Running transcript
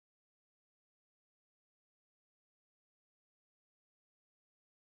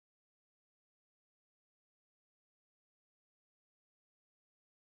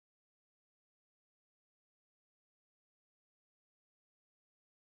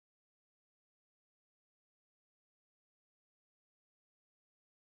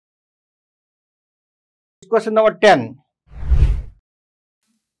question number 10.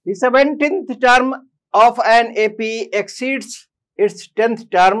 The 17th term of an AP exceeds its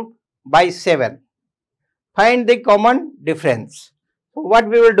 10th term by 7. Find the common difference. So what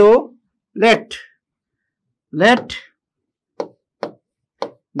we will do? Let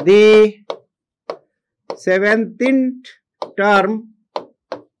the 17th term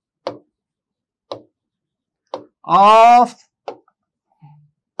of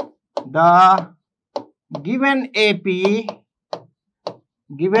the given AP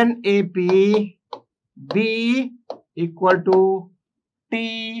be equal to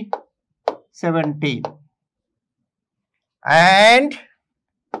T17, and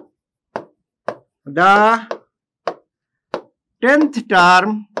the 10th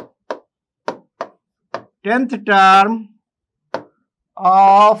term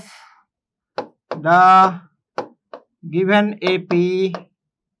of the given AP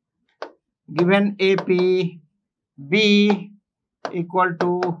B equal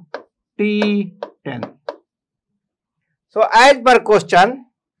to T10. So as per question,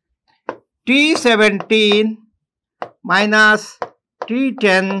 T17 minus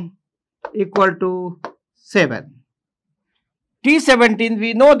T10 equal to 7. T17,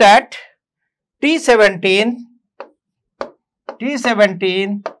 we know that T17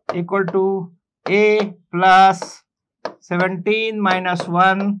 equal to A plus 17 minus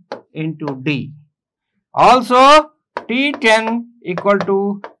 1 into D. Also T10 equal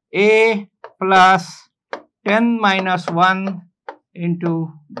to A plus 10 minus 1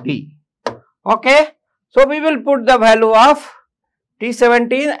 into D. Okay. So we will put the value of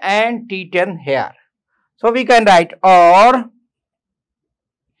T17 and T10 here. So we can write, or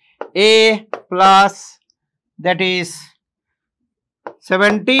A plus, that is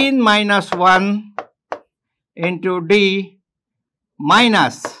 17 minus 1 into D,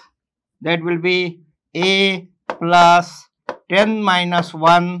 minus, that will be A plus 10 minus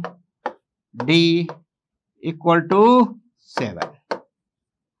 1 D equal to 7.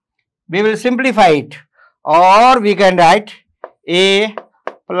 We will simplify it, or we can write A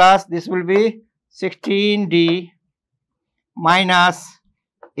plus, this will be 16D minus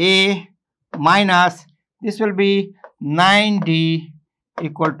A minus, this will be 9D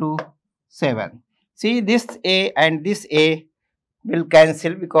equal to 7. See, this A and this A will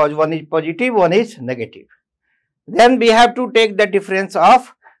cancel because one is positive, one is negative. Then we have to take the difference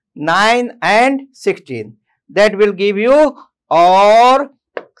of 9 and 16. That will give you, or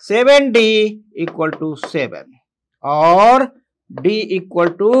 7D equal to 7, or D equal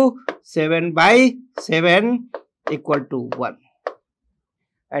to 7 by 7 equal to 1.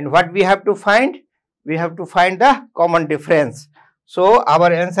 And what we have to find? We have to find the common difference. So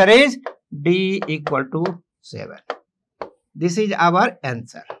our answer is D equal to 7. This is our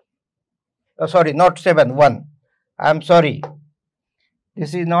answer. Oh, sorry, not 7, 1. I am sorry.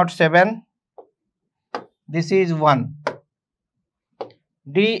 This is not 7. This is 1.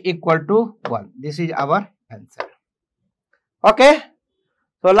 D equal to 1. This is our answer. Okay.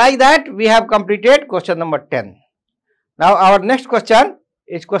 So like that we have completed question number 10. Now our next question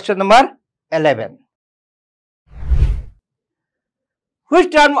is question number 11.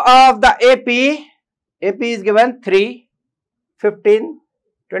 Which term of the AP is given 3, 15,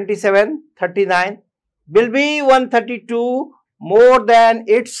 27, 39 will be 132 more than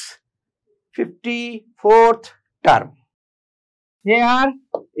its 54th term? Here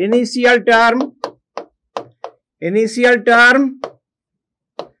initial term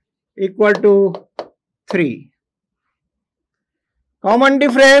equal to 3. Common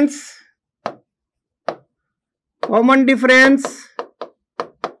difference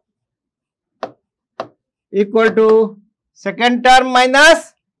equal to second term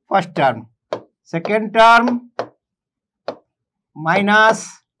minus first term. Second term minus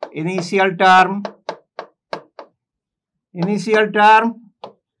initial term,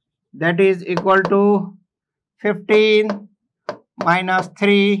 that is equal to 15 minus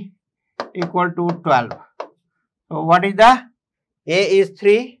 3 equal to 12. So what is the? A is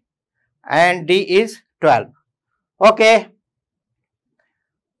 3 and D is 12. Okay.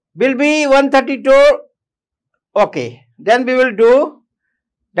 Will be 132. Okay. Then we will do,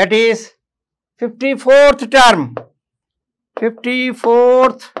 that is 54th term.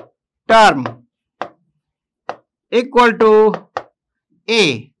 54th term equal to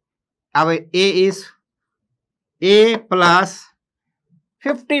A. Our A is A plus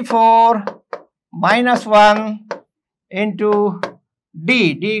 54 minus 1 into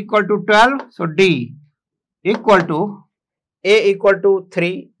D. D equal to 12. So D equal to A equal to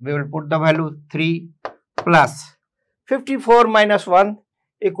 3. We will put the value 3 plus 54 minus 1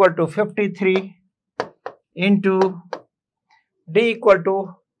 equal to 53 into D equal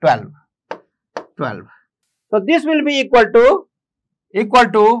to 12. 12. So this will be equal to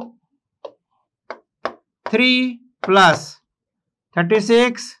 3 plus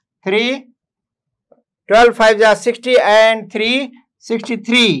 36, 3, 12 5 are 60 and 3,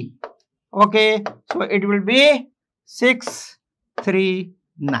 63. Okay, so it will be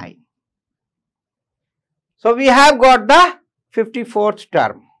 639. So we have got the 54th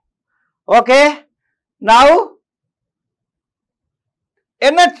term. Okay, now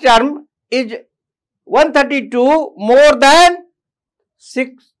nth term is 132 more than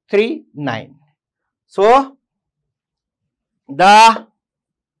 639. So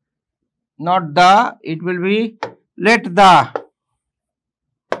it will be let the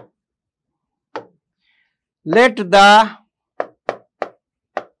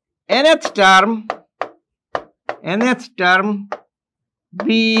nth term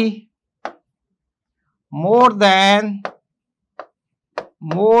be more than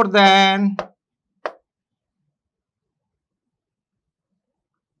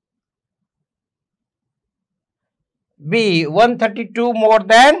B 132 more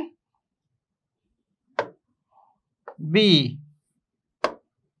than B,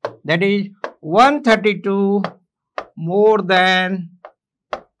 that is 132 more than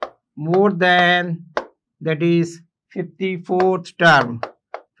that is 54th term.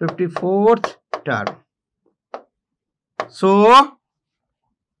 So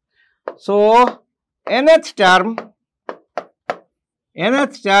nth term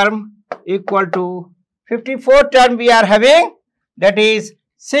equal to 54th term we are having, that is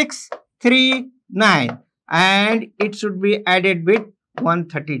 639, and it should be added with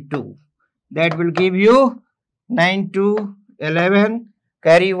 132. That will give you 9 2 11,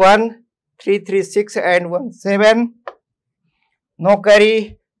 carry 1, 3 3 6 and 1 7, no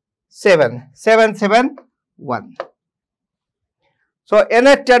carry 7 7 7 1. So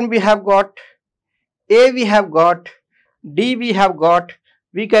nth term we have got, A we have got, D we have got,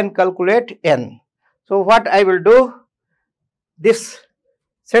 we can calculate n. So what I will do, this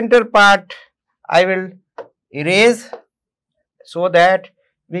center part I will erase so that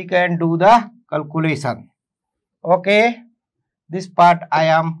we can do the calculation. Okay, this part I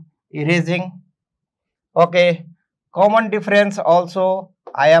am erasing. Okay, common difference also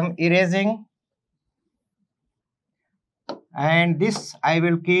I am erasing, and this I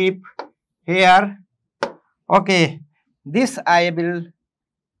will keep here. Okay, this I will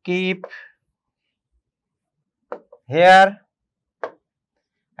keep here,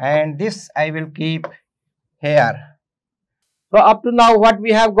 and this I will keep here. So up to now what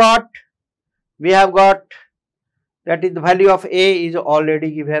we have got? We have got that is the value of A is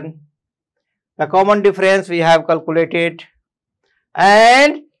already given. The common difference we have calculated,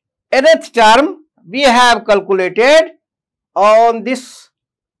 and nth term we have calculated on this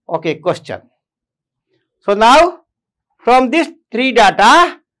question. So now from this three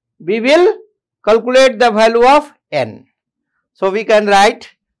data we will calculate the value of n. So we can write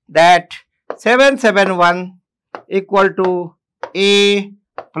that 771 equal to A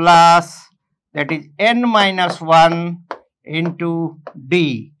plus, that is n minus 1 into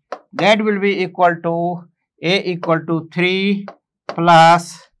D. That will be equal to A equal to 3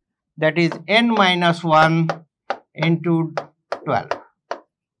 plus, that is n minus 1 into 12.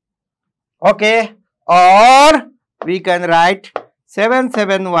 Okay, or we can write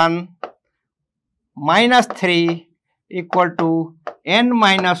 771 minus 3 equal to n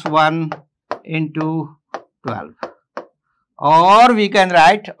minus 1 into 12. Or we can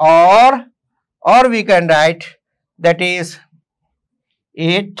write, that is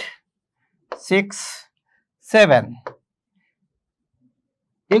 8 6 7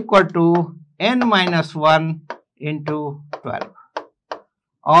 equal to n minus 1 into 12.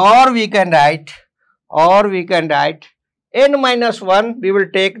 Or we can write n minus 1, we will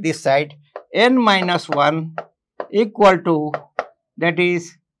take this side, n minus 1 equal to, that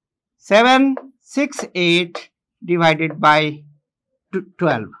is 768 divided by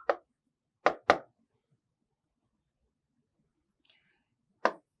 12.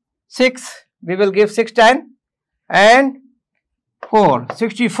 6, we will give 6 times, and 4,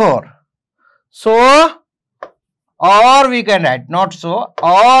 64. So, or we can write, not so,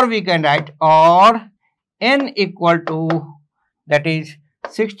 or we can write, or n equal to, that is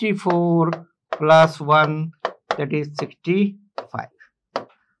 64 plus 1, that is 65.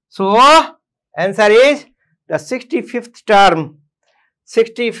 So, answer is the 65th term.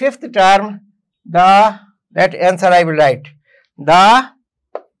 That answer I will write. The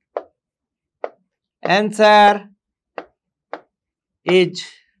answer is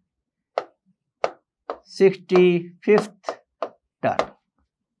 65th term.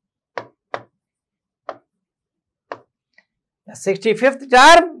 The 65th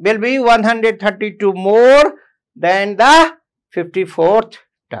term will be 132 more than the 54th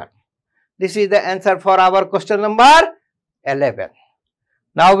term. This is the answer for our question number 11.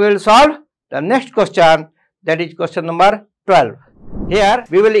 Now we will solve the next question, that is question number 12. Here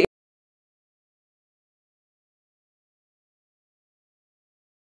we will